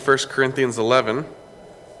1 Corinthians 11.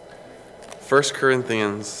 1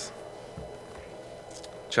 Corinthians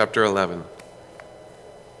chapter 11.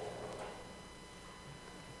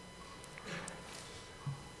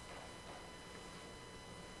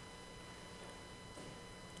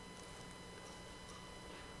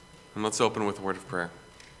 And let's open with a word of prayer.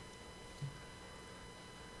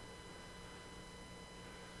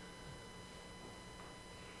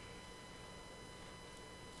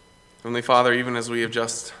 Heavenly Father, even as we have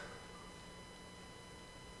just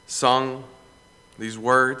sung these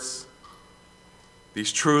words,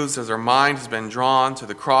 these truths, as our mind has been drawn to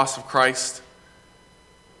the cross of Christ,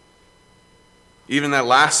 even that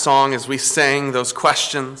last song as we sang those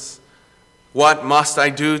questions, what must I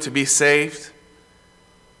do to be saved?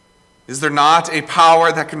 Is there not a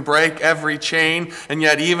power that can break every chain? And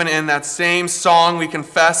yet even in that same song we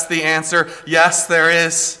confess the answer, yes, there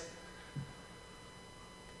is.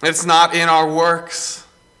 It's not in our works.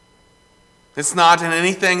 It's not in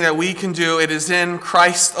anything that we can do. It is in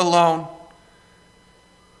Christ alone.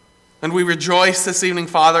 And we rejoice this evening,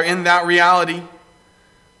 Father, in that reality,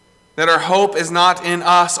 that our hope is not in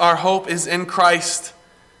us. Our hope is in Christ.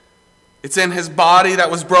 It's in his body that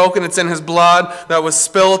was broken. It's in his blood that was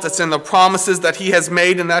spilt. It's in the promises that he has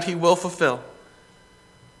made and that he will fulfill.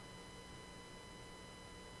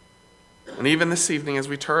 And even this evening, as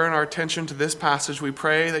we turn our attention to this passage, we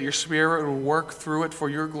pray that your Spirit will work through it for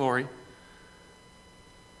your glory,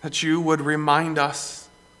 that you would remind us,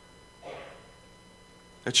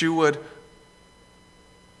 that you would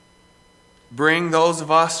bring those of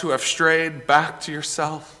us who have strayed back to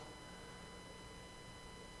yourself,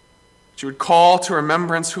 that you would call to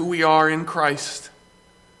remembrance who we are in Christ,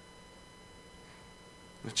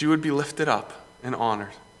 that you would be lifted up and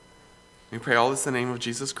honored. We pray all this in the name of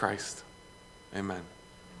Jesus Christ. Amen.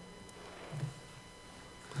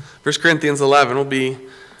 1 Corinthians 11 will be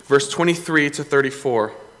verse 23 to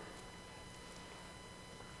 34.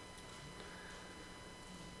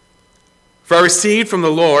 For I received from the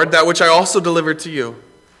Lord that which I also delivered to you,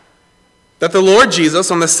 that the Lord Jesus,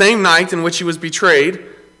 on the same night in which he was betrayed,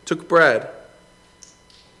 took bread.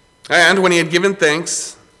 And when he had given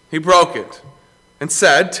thanks, he broke it and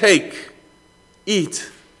said, "Take, eat.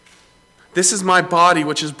 This is my body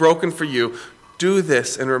which is broken for you. Do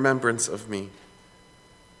this in remembrance of me."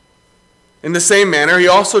 In the same manner, he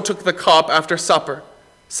also took the cup after supper,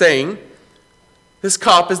 saying, "This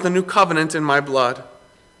cup is the new covenant in my blood.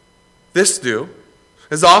 This do,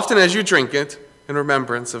 as often as you drink it, in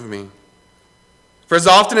remembrance of me. For as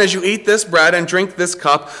often as you eat this bread and drink this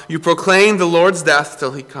cup, you proclaim the Lord's death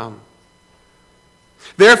till he come.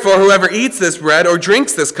 Therefore, whoever eats this bread or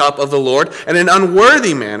drinks this cup of the Lord in an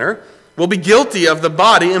unworthy manner will be guilty of the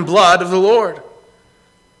body and blood of the Lord.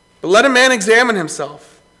 But let a man examine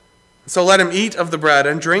himself, so let him eat of the bread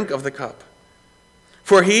and drink of the cup.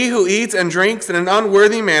 For he who eats and drinks in an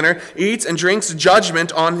unworthy manner eats and drinks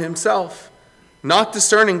judgment on himself, not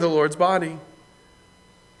discerning the Lord's body.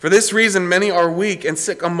 For this reason many are weak and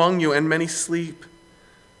sick among you, and many sleep.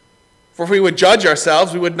 For if we would judge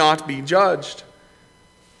ourselves, we would not be judged.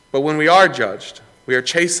 But when we are judged, we are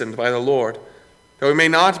chastened by the Lord, that we may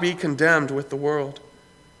not be condemned with the world.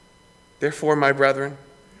 Therefore, my brethren,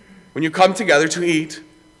 when you come together to eat,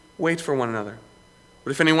 wait for one another.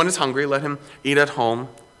 But if anyone is hungry, let him eat at home,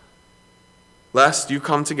 lest you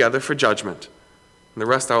come together for judgment. And the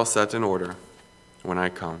rest I will set in order when I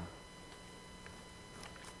come."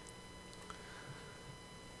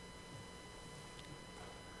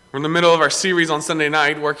 We're in the middle of our series on Sunday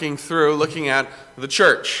night, looking at the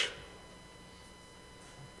church.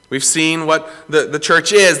 We've seen what the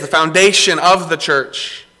church is, the foundation of the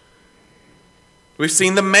church. We've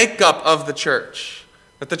seen the makeup of the church.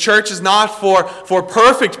 That the church is not for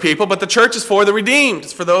perfect people, but the church is for the redeemed.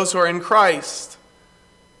 It's for those who are in Christ.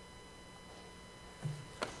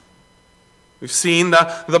 We've seen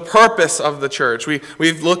the purpose of the church.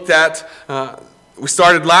 We've looked at, we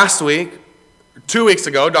started last week, 2 weeks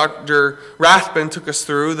ago, Dr. Rathbun took us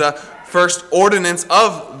through the first ordinance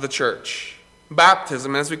of the church,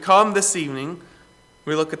 baptism. As we come this evening,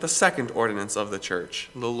 we look at the second ordinance of the church,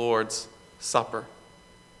 the Lord's Supper.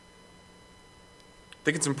 I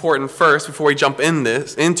think it's important first, before we jump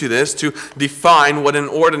into this, to define what an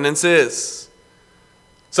ordinance is.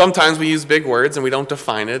 Sometimes we use big words and we don't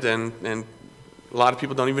define it, and a lot of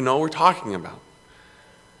people don't even know what we're talking about.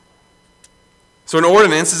 So an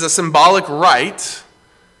ordinance is a symbolic rite,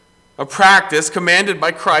 a practice commanded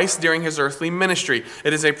by Christ during his earthly ministry.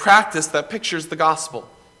 It is a practice that pictures the gospel.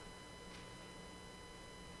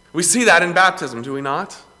 We see that in baptism, do we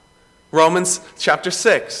not? Romans chapter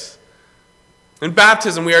 6. In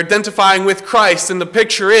baptism, we are identifying with Christ, and the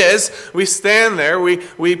picture is we stand there,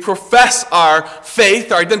 we profess our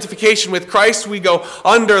faith, our identification with Christ, we go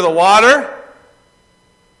under the water,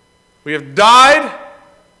 we have died,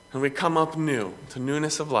 and we come up new to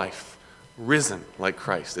newness of life, risen like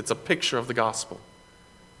Christ. It's a picture of the gospel.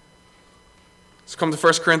 So come to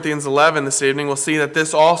 1 Corinthians 11 this evening, we'll see that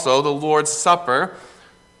this also, the Lord's Supper,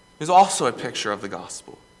 is also a picture of the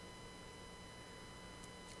gospel.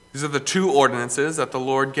 These are the two ordinances that the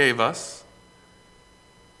Lord gave us.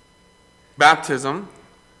 Baptism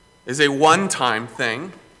is a one-time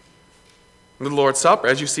thing. The Lord's Supper,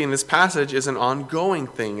 as you see in this passage, is an ongoing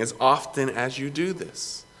thing as often as you do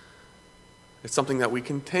this. It's something that we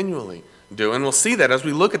continually do, and we'll see that as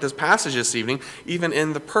we look at this passage this evening, even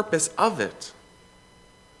in the purpose of it.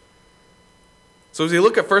 So as we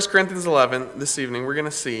look at 1 Corinthians 11 this evening, we're going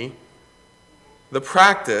to see the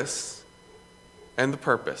practice and the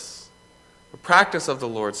purpose. The practice of the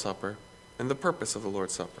Lord's Supper and the purpose of the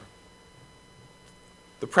Lord's Supper.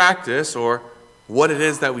 The practice, or what it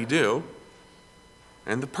is that we do,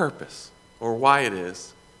 and the purpose, or why it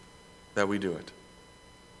is that we do it.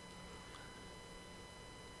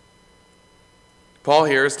 Paul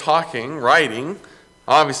here is writing,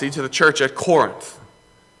 obviously, to the church at Corinth.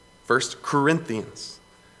 1 Corinthians.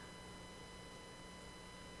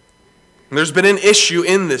 And there's been an issue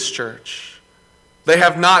in this church. They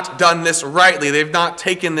have not done this rightly. They've not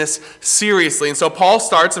taken this seriously. And so Paul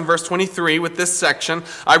starts in verse 23 with this section,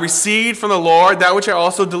 I received from the Lord that which I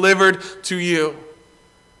also delivered to you.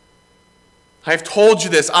 I have told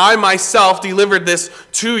you this. I myself delivered this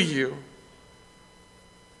to you.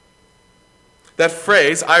 That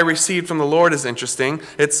phrase, I received from the Lord, is interesting.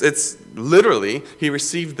 It's literally, he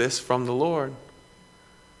received this from the Lord. In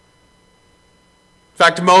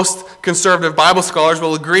fact, most conservative Bible scholars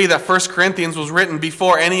will agree that 1 Corinthians was written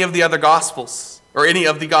before any of the other Gospels, or any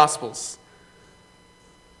of the Gospels.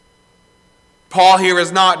 Paul here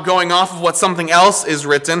is not going off of what something else has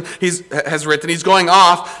written. He's going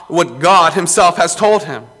off what God himself has told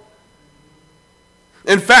him.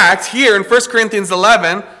 In fact, here in 1 Corinthians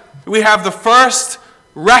 11, we have the first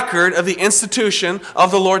record of the institution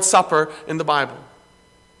of the Lord's Supper in the Bible.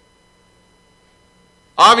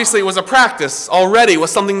 Obviously, it was a practice already,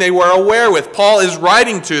 was something they were aware with. Paul is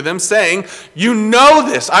writing to them saying, you know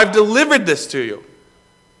this, I've delivered this to you.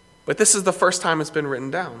 But this is the first time it's been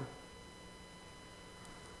written down.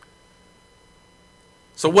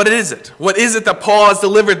 So what is it? What is it that Paul has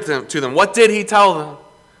delivered to them? What did he tell them?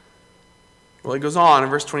 Well, he goes on in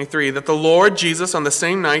verse 23, that the Lord Jesus, on the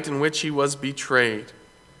same night in which he was betrayed.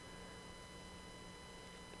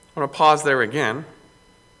 I want to pause there again.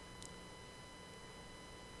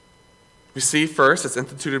 We see first, it's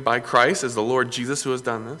instituted by Christ, as the Lord Jesus who has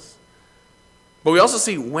done this. But we also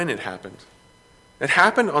see when it happened. It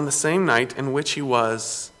happened on the same night in which he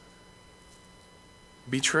was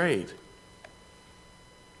betrayed.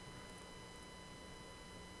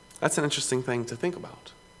 That's an interesting thing to think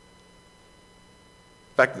about.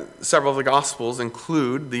 In fact, several of the Gospels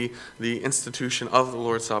include the institution of the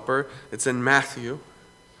Lord's Supper. It's in Matthew.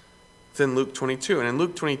 It's in Luke 22. And in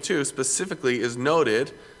Luke 22 specifically is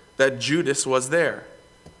noted that Judas was there.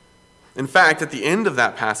 In fact, at the end of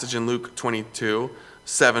that passage in Luke 22,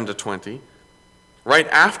 7-20, right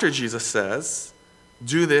after Jesus says,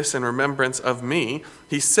 do this in remembrance of me,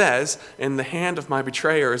 he says, and the hand of my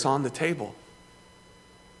betrayer is on the table.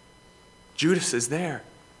 Judas is there.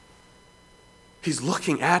 He's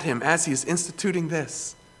looking at him as he is instituting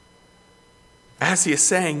this. As he is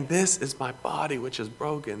saying, this is my body which is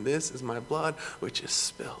broken. This is my blood which is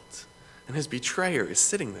spilt. And his betrayer is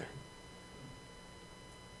sitting there.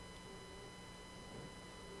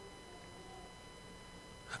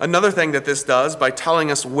 Another thing that this does, by telling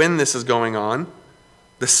us when this is going on,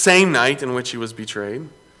 the same night in which he was betrayed,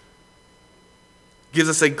 gives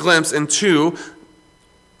us a glimpse into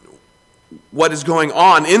what is going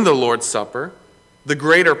on in the Lord's Supper, the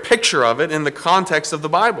greater picture of it in the context of the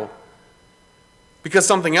Bible. Because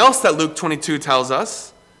something else that Luke 22 tells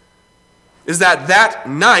us is that that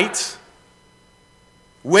night,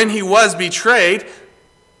 when he was betrayed,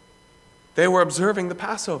 they were observing the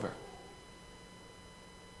Passover.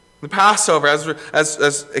 The Passover,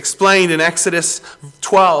 as explained in Exodus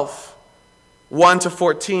 12,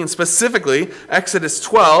 1-14, specifically Exodus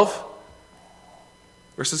 12,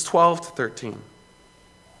 verses 12-13.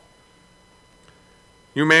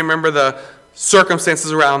 You may remember the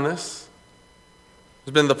circumstances around this.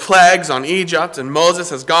 There's been the plagues on Egypt, and Moses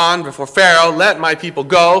has gone before Pharaoh, let my people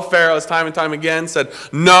go. Pharaoh has time and time again said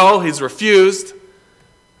no, he's refused.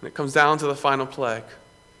 And it comes down to the final plague.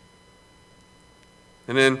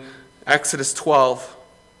 And in Exodus 12,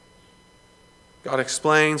 God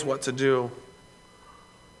explains what to do.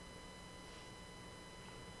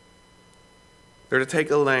 They're to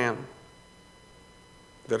take a lamb.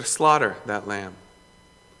 They're to slaughter that lamb.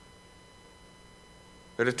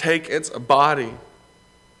 They're to take its body,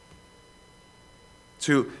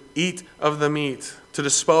 to eat of the meat, to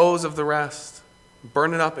dispose of the rest,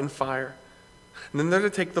 burn it up in fire. And then they're to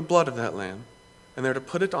take the blood of that lamb, and they're to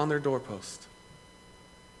put it on their doorpost.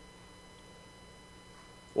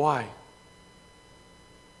 Why?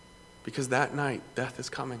 Because that night, death is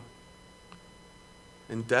coming.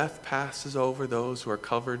 And death passes over those who are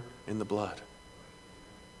covered in the blood.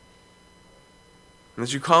 And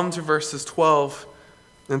as you come to verses 12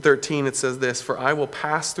 and 13, it says this, "For I will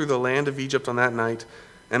pass through the land of Egypt on that night,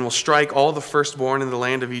 and will strike all the firstborn in the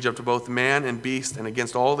land of Egypt, both man and beast, and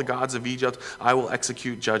against all the gods of Egypt I will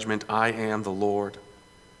execute judgment. I am the Lord.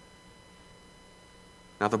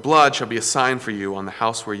 Now the blood shall be a sign for you on the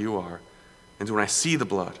house where you are, and when I see the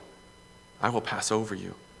blood, I will pass over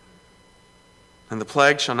you. And the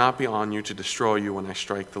plague shall not be on you to destroy you when I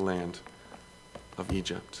strike the land of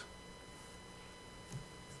Egypt."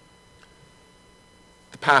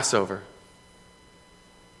 The Passover.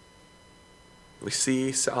 We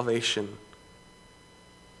see salvation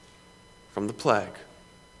from the plague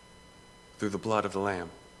through the blood of the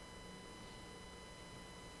Lamb.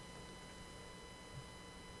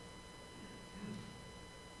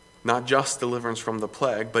 Not just deliverance from the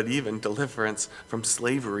plague, but even deliverance from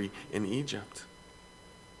slavery in Egypt.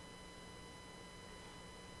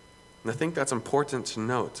 And I think that's important to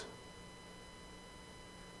note,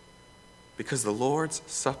 because the Lord's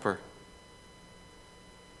Supper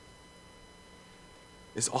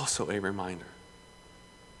is also a reminder.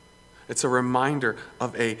 It's a reminder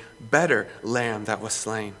of a better lamb that was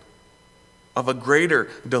slain, of a greater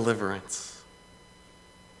deliverance.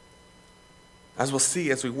 As we'll see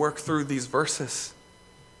as we work through these verses,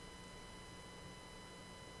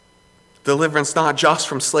 deliverance not just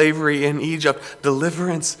from slavery in Egypt,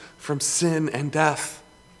 deliverance from sin and death.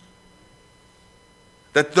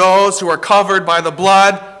 That those who are covered by the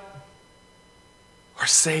blood are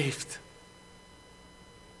saved.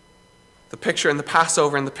 The picture in the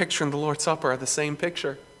Passover and the picture in the Lord's Supper are the same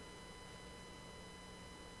picture,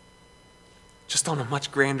 just on a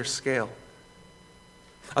much grander scale.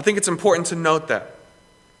 I think it's important to note that.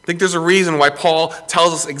 I think there's a reason why Paul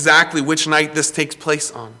tells us exactly which night this takes place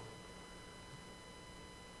on.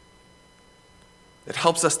 It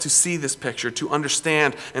helps us to see this picture, to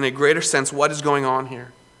understand in a greater sense what is going on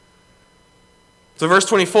here. So verse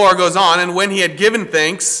 24 goes on, "And when he had given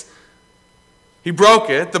thanks, he broke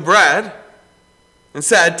it, the bread, and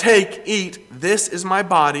said, 'Take, eat, this is my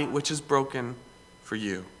body, which is broken for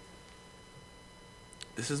you.'"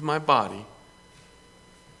 This is my body,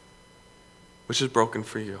 which is broken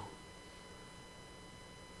for you.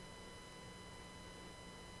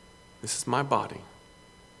 This is my body.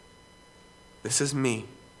 This is me.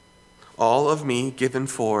 All of me given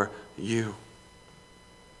for you.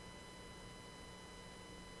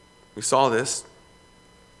 We saw this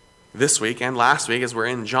week and last week as we're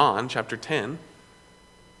in John chapter 10.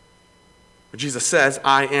 Where Jesus says,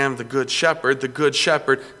 "I am the good shepherd. The good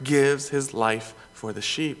shepherd gives his life for the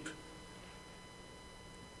sheep."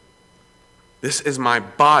 This is my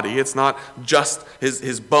body. It's not just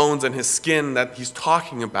his bones and his skin that he's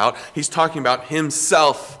talking about. He's talking about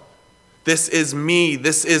himself. This is me.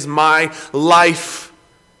 This is my life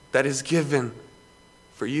that is given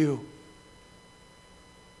for you.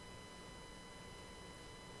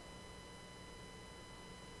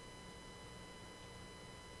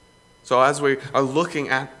 So as we are looking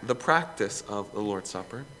at the practice of the Lord's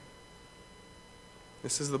Supper,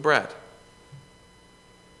 this is the bread.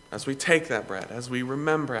 As we take that bread, as we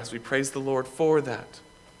remember, as we praise the Lord for that,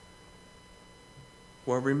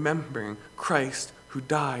 we're remembering Christ who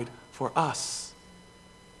died for us.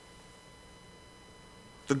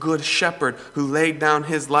 The good shepherd who laid down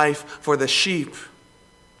his life for the sheep.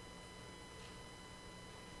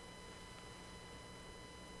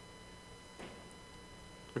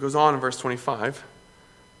 It goes on in verse 25.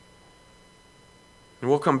 And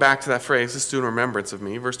we'll come back to that phrase, "This do in remembrance of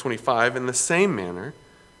me." Verse 25, "In the same manner,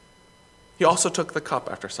 he also took the cup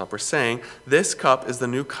after supper, saying, 'This cup is the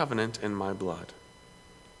new covenant in my blood.'"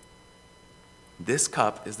 This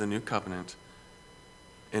cup is the new covenant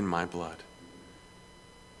in my blood.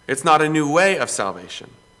 It's not a new way of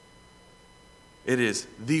salvation. It is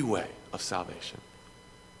the way of salvation.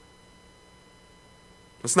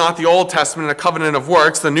 It's not the Old Testament, a covenant of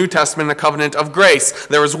works, the New Testament, a covenant of grace.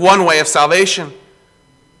 There is one way of salvation,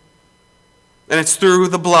 and it's through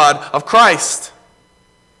the blood of Christ.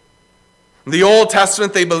 In the Old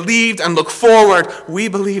Testament, they believed and looked forward. We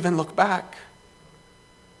believe and look back.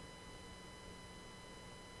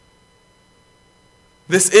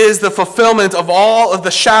 This is the fulfillment of all of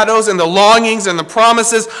the shadows and the longings and the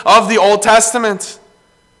promises of the Old Testament.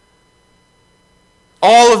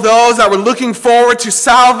 All of those that were looking forward to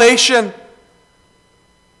salvation.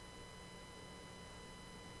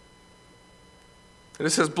 It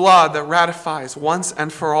is his blood that ratifies once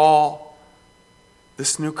and for all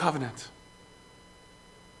this new covenant.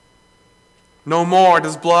 No more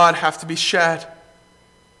does blood have to be shed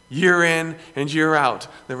year in and year out.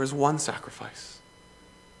 There is one sacrifice.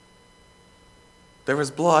 There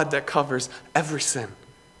is blood that covers every sin.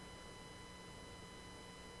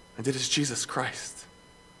 And it is Jesus Christ.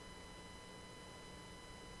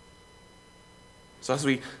 So as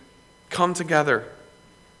we come together,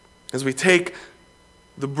 as we take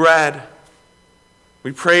the bread,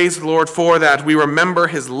 we praise the Lord for that. We remember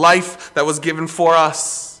his life that was given for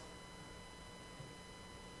us.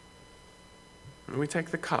 And we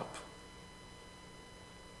take the cup.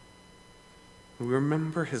 We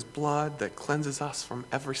remember his blood that cleanses us from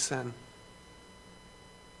every sin.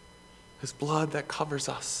 His blood that covers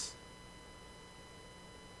us.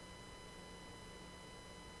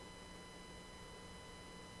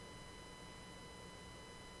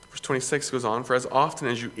 Verse 26 goes on, "For as often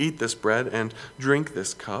as you eat this bread and drink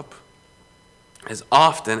this cup, as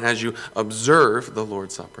often as you observe the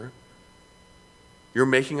Lord's Supper, you're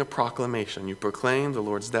making a proclamation. You proclaim the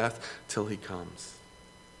Lord's death till he comes."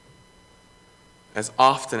 As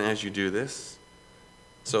often as you do this,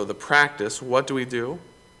 so the practice, what do?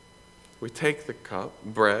 We take the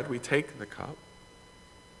bread, we take the cup,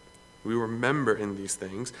 we remember in these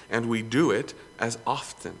things, and we do it as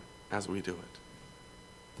often as we do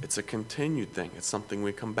it. It's a continued thing. It's something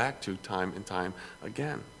we come back to time and time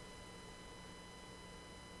again.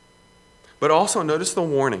 But also notice the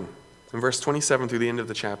warning in verse 27 through the end of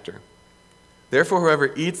the chapter. "Therefore,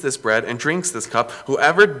 whoever eats this bread and drinks this cup,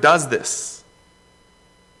 whoever does this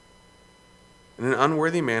in an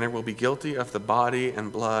unworthy manner will be guilty of the body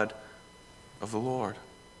and blood of the Lord."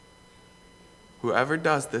 Whoever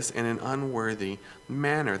does this in an unworthy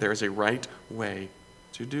manner. There is a right way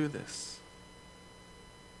to do this.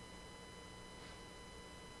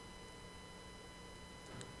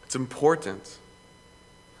 It's important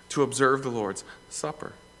to observe the Lord's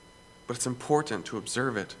Supper, but it's important to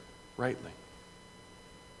observe it rightly.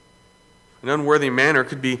 An unworthy manner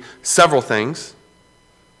could be several things,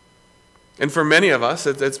 and for many of us,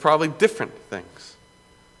 it's probably different things.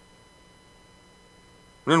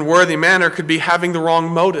 An unworthy manner could be having the wrong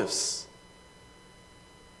motives.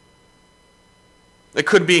 It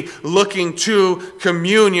could be looking to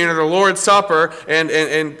communion or the Lord's Supper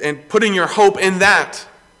and putting your hope in that.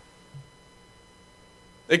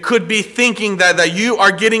 It could be thinking that you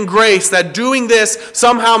are getting grace, that doing this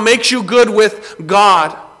somehow makes you good with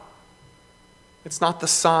God. It's not the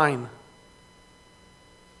sign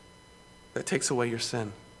that takes away your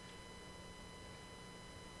sin.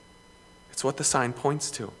 It's what the sign points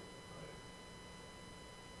to.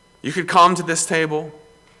 You could come to this table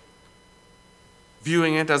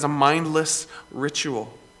viewing it as a mindless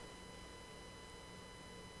ritual.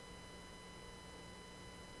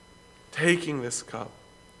 Taking this cup,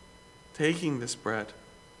 taking this bread,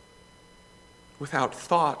 without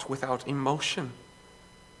thought, without emotion.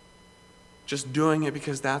 Just doing it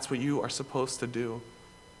because that's what you are supposed to do.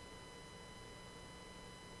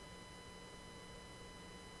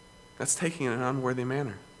 That's taking it in an unworthy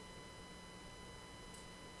manner.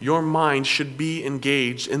 Your mind should be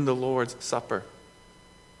engaged in the Lord's Supper.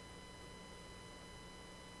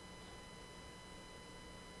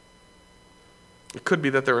 It could be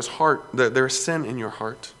that there is sin in your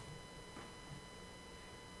heart.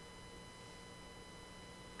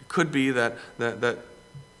 It could be that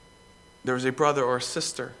there is a brother or a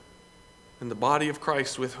sister in the body of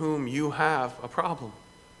Christ with whom you have a problem.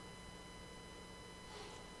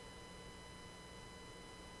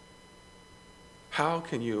 How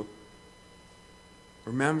can you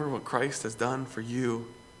remember what Christ has done for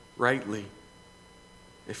you rightly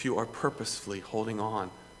if you are purposefully holding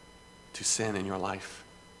on to sin in your life?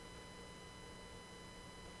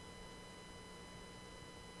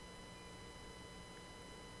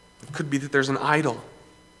 It could be that there's an idol,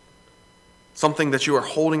 something that you are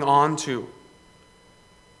holding on to.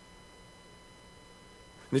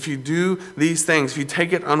 And if you do these things, if you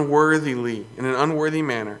take it unworthily, in an unworthy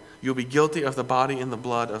manner, you'll be guilty of the body and the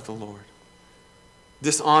blood of the Lord.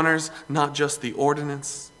 Dishonors not just the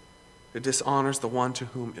ordinance, it dishonors the one to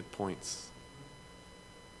whom it points.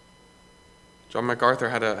 John MacArthur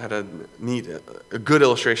had a good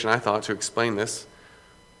illustration, I thought, to explain this.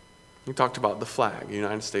 He talked about the flag, the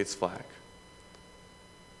United States flag.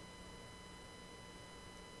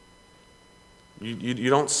 You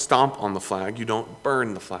don't stomp on the flag, you don't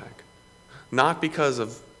burn the flag. Not because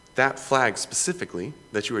of that flag specifically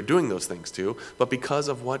that you are doing those things to, but because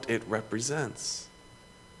of what it represents.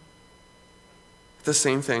 The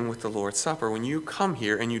same thing with the Lord's Supper. When you come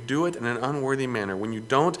here and you do it in an unworthy manner, when you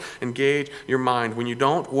don't engage your mind, when you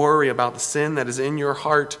don't worry about the sin that is in your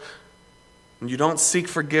heart, and you don't seek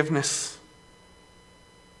forgiveness,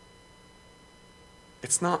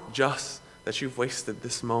 it's not just that you've wasted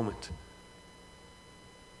this moment.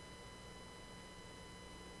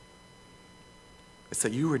 It's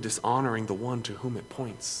that you are dishonoring the one to whom it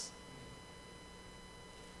points.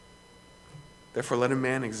 Therefore, let a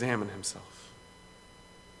man examine himself.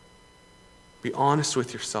 Be honest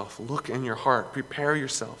with yourself. Look in your heart. Prepare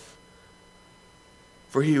yourself.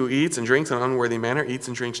 For he who eats and drinks in an unworthy manner eats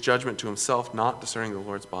and drinks judgment to himself, not discerning the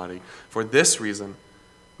Lord's body. For this reason,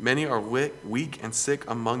 many are weak and sick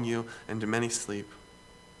among you, and many sleep.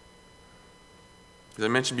 As I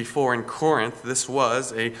mentioned before, in Corinth, this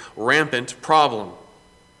was a rampant problem.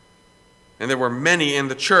 And there were many in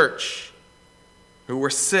the church who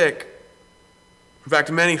were sick. In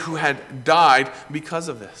fact, many who had died because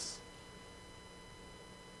of this.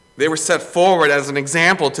 They were set forward as an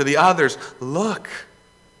example to the others. Look,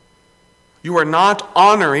 you are not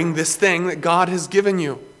honoring this thing that God has given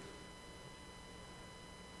you.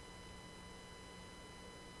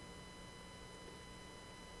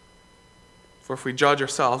 For if we judge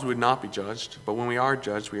ourselves, we would not be judged. But when we are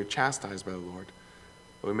judged, we are chastised by the Lord,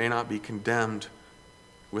 that we may not be condemned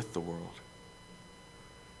with the world.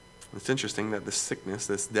 It's interesting that this sickness,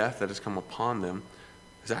 this death that has come upon them,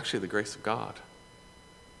 is actually the grace of God.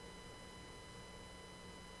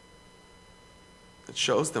 It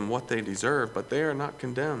shows them what they deserve, but they are not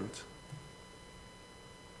condemned.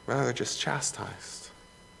 Rather, just chastised.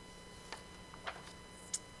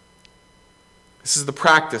 This is the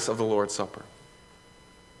practice of the Lord's Supper.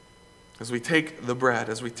 As we take the bread,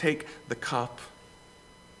 as we take the cup,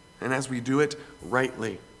 and as we do it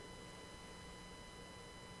rightly.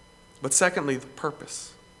 But secondly, the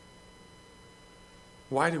purpose.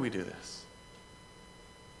 Why do we do this?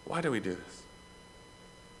 Why do we do this?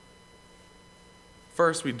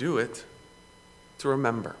 First, we do it to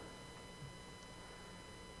remember.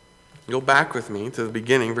 Go back with me to the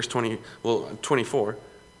beginning, verse 24.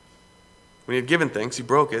 When he had given thanks, he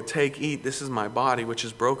broke it. Take, eat, this is my body, which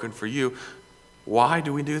is broken for you. Why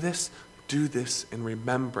do we do this? Do this in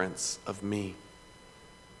remembrance of me.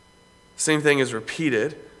 Same thing is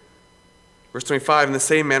repeated. Verse 25, in the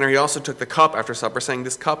same manner, he also took the cup after supper, saying,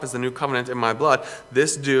 this cup is the new covenant in my blood.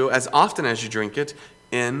 This do as often as you drink it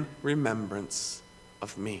in remembrance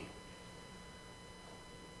of me.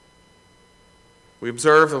 We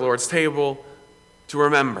observe the Lord's table to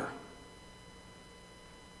remember.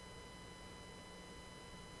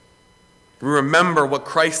 We remember what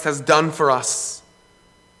Christ has done for us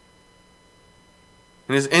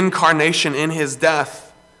in his incarnation, in his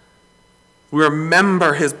death. We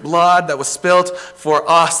remember his blood that was spilt for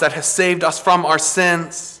us, that has saved us from our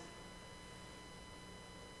sins.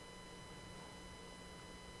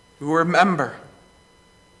 We remember.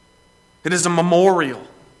 It is a memorial.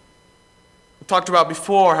 We talked about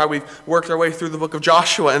before how we've worked our way through the book of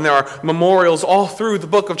Joshua, and there are memorials all through the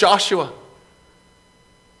book of Joshua.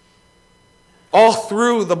 All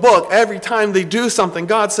through the book, every time they do something,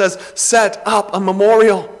 God says, set up a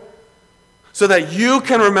memorial so that you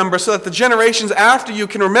can remember, so that the generations after you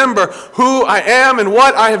can remember who I am and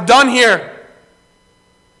what I have done here.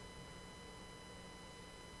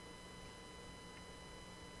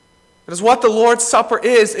 That is what the Lord's Supper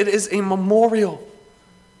is. It is a memorial.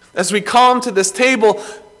 As we come to this table,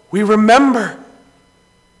 we remember.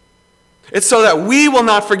 It's so that we will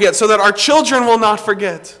not forget, so that our children will not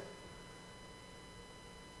forget.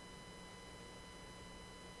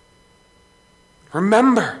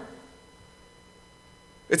 Remember.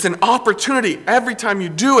 It's an opportunity every time you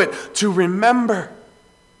do it to remember.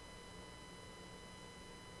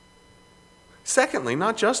 Secondly,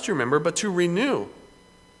 not just to remember, but to renew.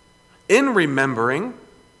 In remembering,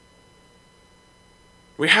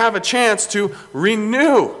 we have a chance to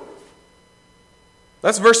renew.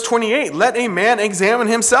 That's verse 28. Let a man examine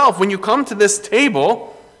himself. When you come to this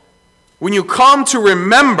table, when you come to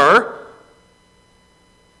remember,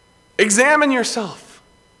 examine yourself.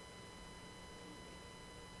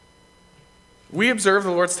 We observe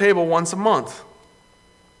the Lord's table once a month.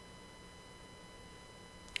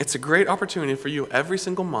 It's a great opportunity for you every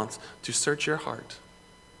single month to search your heart.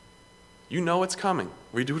 You know it's coming.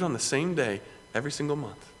 We do it on the same day every single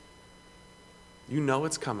month. You know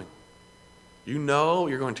it's coming. You know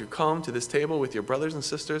you're going to come to this table with your brothers and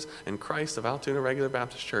sisters in Christ of Altoona Regular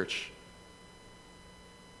Baptist Church.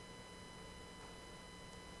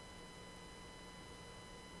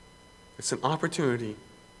 It's an opportunity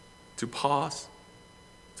to pause,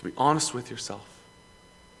 to be honest with yourself,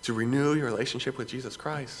 to renew your relationship with Jesus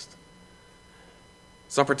Christ.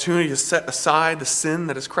 It's an opportunity to set aside the sin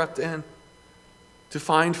that has crept in, to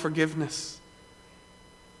find forgiveness,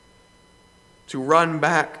 to run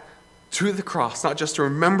back to the cross, not just to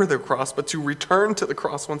remember the cross, but to return to the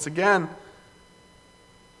cross once again.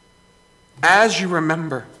 As you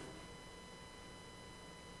remember,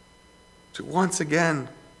 to once again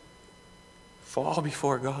fall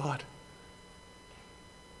before God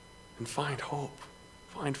and find hope,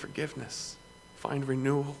 find forgiveness, find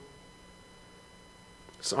renewal.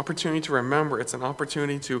 It's an opportunity to remember. It's an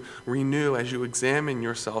opportunity to renew as you examine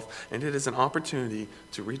yourself, and it is an opportunity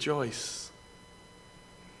to rejoice.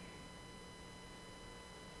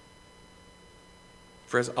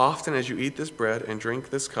 For as often as you eat this bread and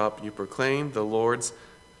drink this cup, you proclaim the Lord's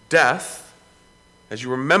death. As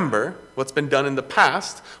you remember what's been done in the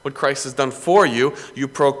past, what Christ has done for you, you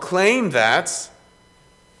proclaim that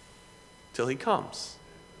till he comes,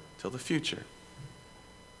 till the future.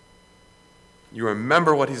 You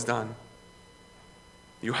remember what he's done.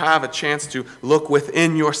 You have a chance to look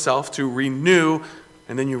within yourself, to renew,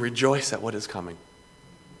 and then you rejoice at what is coming.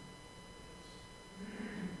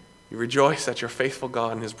 You rejoice at your faithful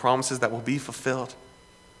God and his promises that will be fulfilled.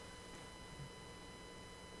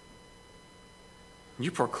 You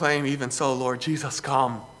proclaim, even so, Lord Jesus,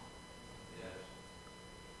 come.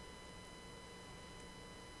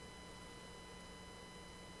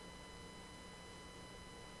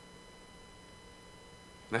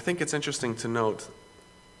 And I think it's interesting to note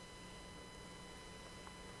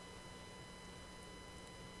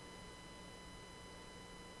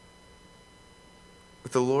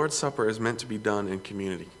that the Lord's Supper is meant to be done in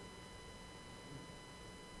community.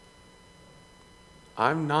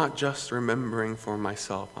 I'm not just remembering for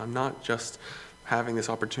myself. I'm not just having this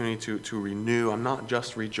opportunity to renew. I'm not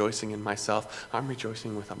just rejoicing in myself. I'm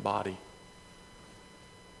rejoicing with a body.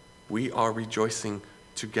 We are rejoicing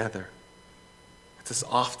together. It's as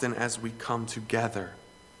often as we come together.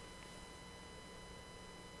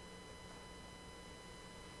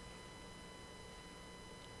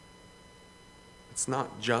 It's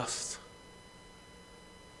not just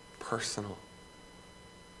personal.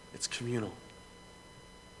 It's communal.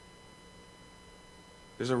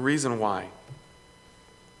 There's a reason why.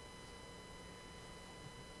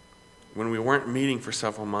 When we weren't meeting for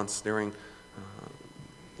several months during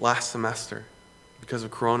last semester because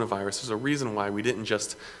of coronavirus, there's a reason why we didn't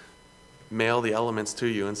just mail the elements to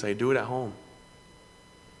you and say, do it at home.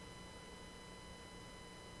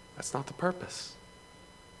 That's not the purpose.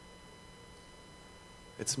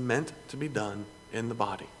 It's meant to be done in the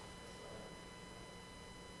body.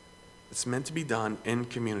 It's meant to be done in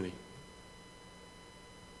community.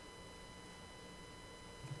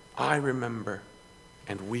 I remember,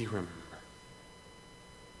 and we remember.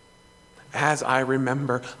 As I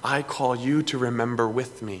remember, I call you to remember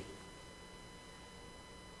with me.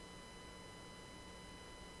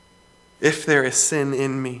 If there is sin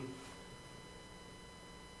in me,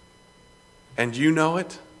 and you know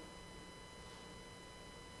it,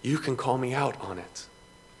 you can call me out on it.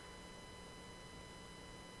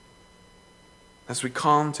 As we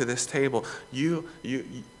come to this table,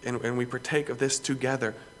 and we partake of this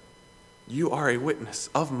together, you are a witness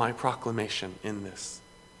of my proclamation in this.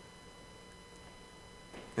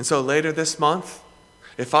 And so later this month,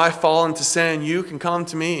 if I fall into sin, you can come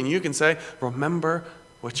to me and you can say, remember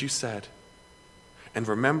what you said. And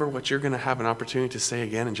remember what you're going to have an opportunity to say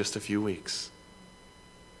again in just a few weeks.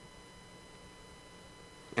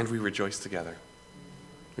 And we rejoice together.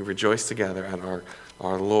 We rejoice together at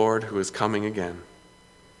our Lord who is coming again.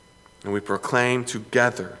 And we proclaim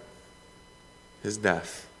together his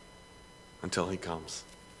death until he comes.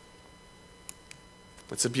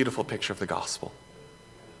 It's a beautiful picture of the gospel.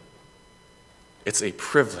 It's a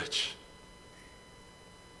privilege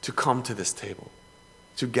to come to this table,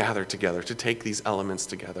 to gather together, to take these elements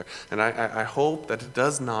together. And I hope that it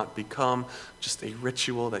does not become just a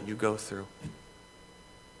ritual that you go through.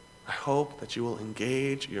 I hope that you will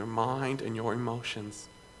engage your mind and your emotions,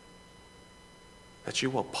 that you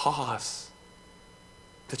will pause,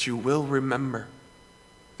 that you will remember,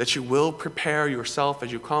 that you will prepare yourself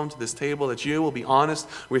as you come to this table, that you will be honest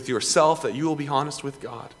with yourself, that you will be honest with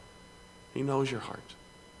God. He knows your heart.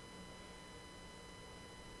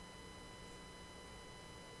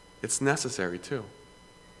 It's necessary too.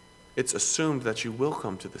 It's assumed that you will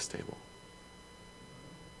come to this table.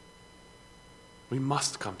 We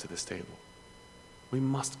must come to this table. We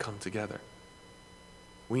must come together.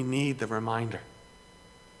 We need the reminder.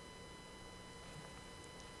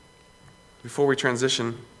 Before we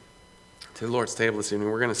transition to the Lord's table this evening,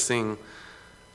 we're going to sing